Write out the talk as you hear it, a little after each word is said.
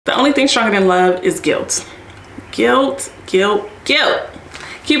The only thing stronger than love is guilt. Guilt, guilt, guilt.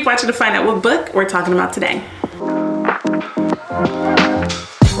 Keep watching to find out what book we're talking about today.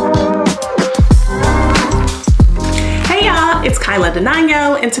 Hey y'all, it's Kyla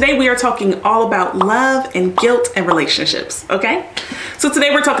Denanyoh, and today we are talking all about love and guilt and relationships, okay? So today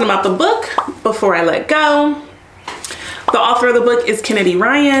we're talking about the book, Before I Let Go. The author of the book is Kennedy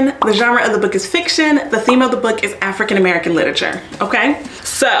Ryan. The genre of the book is fiction. The theme of the book is African American literature, okay?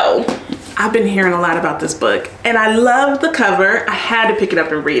 So, I've been hearing a lot about this book and I love the cover. I had to pick it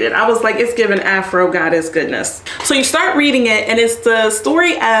up and read it. I was like, it's giving Afro goddess goodness. So you start reading it and it's the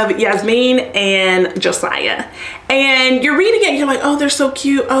story of Yasmin and Josiah. And you're reading it and you're like, oh, they're so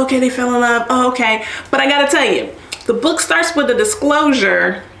cute. Oh, okay, they fell in love. Oh, okay. But I gotta tell you, the book starts with a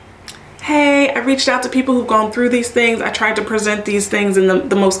disclosure. Hey, I reached out to people who've gone through these things. I tried to present these things in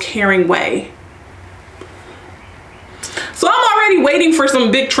the most caring way. So I'm already waiting for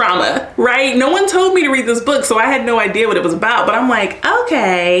some big trauma, right? No one told me to read this book, so I had no idea what it was about. But I'm like,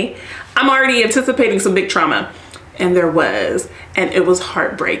 okay, I'm already anticipating some big trauma. And there was, and it was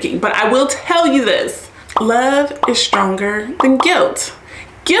heartbreaking. But I will tell you this, love is stronger than guilt.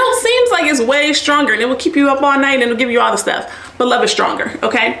 Guilt seems like it's way stronger and it will keep you up all night and it'll give you all the stuff, but love is stronger,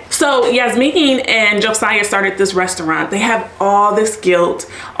 okay? So Yasmin and Josiah started this restaurant. They have all this guilt,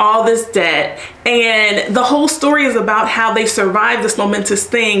 all this debt, and the whole story is about how they survived this momentous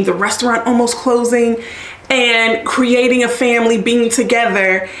thing, the restaurant almost closing and creating a family, being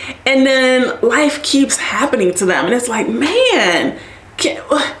together, and then life keeps happening to them. And it's like, man,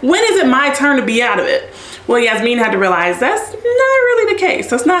 when is it my turn to be out of it? Well, Yasmin had to realize that's not really the case.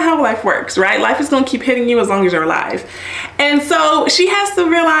 That's not how life works, right? Life is gonna keep hitting you as long as you're alive. And so she has to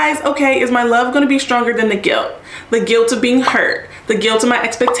realize, okay, is my love gonna be stronger than the guilt? The guilt of being hurt, the guilt of my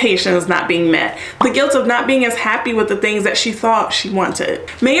expectations not being met, the guilt of not being as happy with the things that she thought she wanted.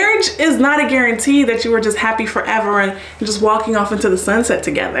 Marriage is not a guarantee that you are just happy forever and just walking off into the sunset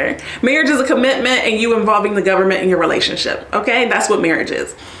together. Marriage is a commitment and you involving the government in your relationship, okay? That's what marriage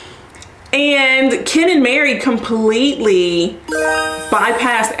is. And Ken and Mary completely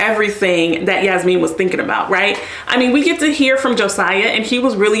bypassed everything that Yasmin was thinking about, right? I mean, we get to hear from Josiah and he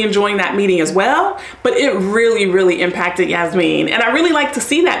was really enjoying that meeting as well, but it really, really impacted Yasmin. And I really like to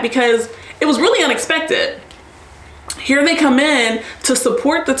see that because it was really unexpected. Here they come in to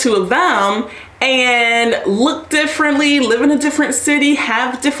support the two of them and look differently, live in a different city,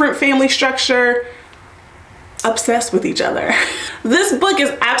 have different family structure, obsessed with each other. This book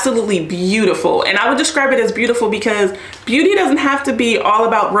is absolutely beautiful, and I would describe it as beautiful because beauty doesn't have to be all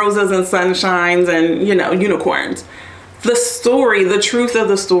about roses and sunshines and, you know, unicorns. The story, the truth of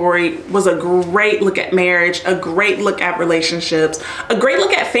the story was a great look at marriage, a great look at relationships, a great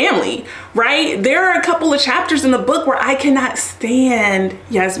look at family, right? There are a couple of chapters in the book where I cannot stand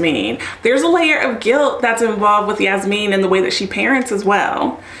Yasmin. There's a layer of guilt that's involved with Yasmin and the way that she parents as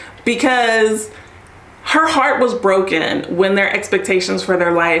well, because her heart was broken when their expectations for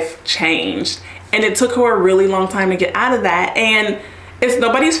their life changed. And it took her a really long time to get out of that. And it's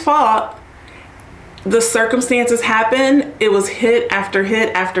nobody's fault. The circumstances happened. It was hit after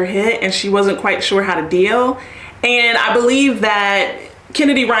hit after hit, and she wasn't quite sure how to deal. And I believe that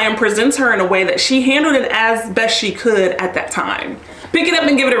Kennedy Ryan presents her in a way that she handled it as best she could at that time. Pick it up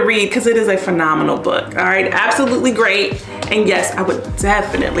and give it a read because it is a phenomenal book, all right? Absolutely great. And yes, I would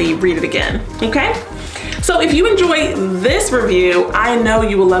definitely read it again, okay? So if you enjoy this review, I know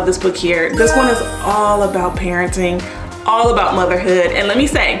you will love this book here. This one is all about parenting, all about motherhood. And let me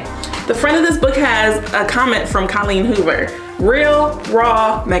say, the front of this book has a comment from Colleen Hoover. Real,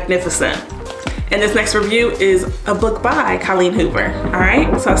 raw, magnificent. And this next review is a book by Colleen Hoover, all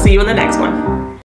right? So I'll see you in the next one.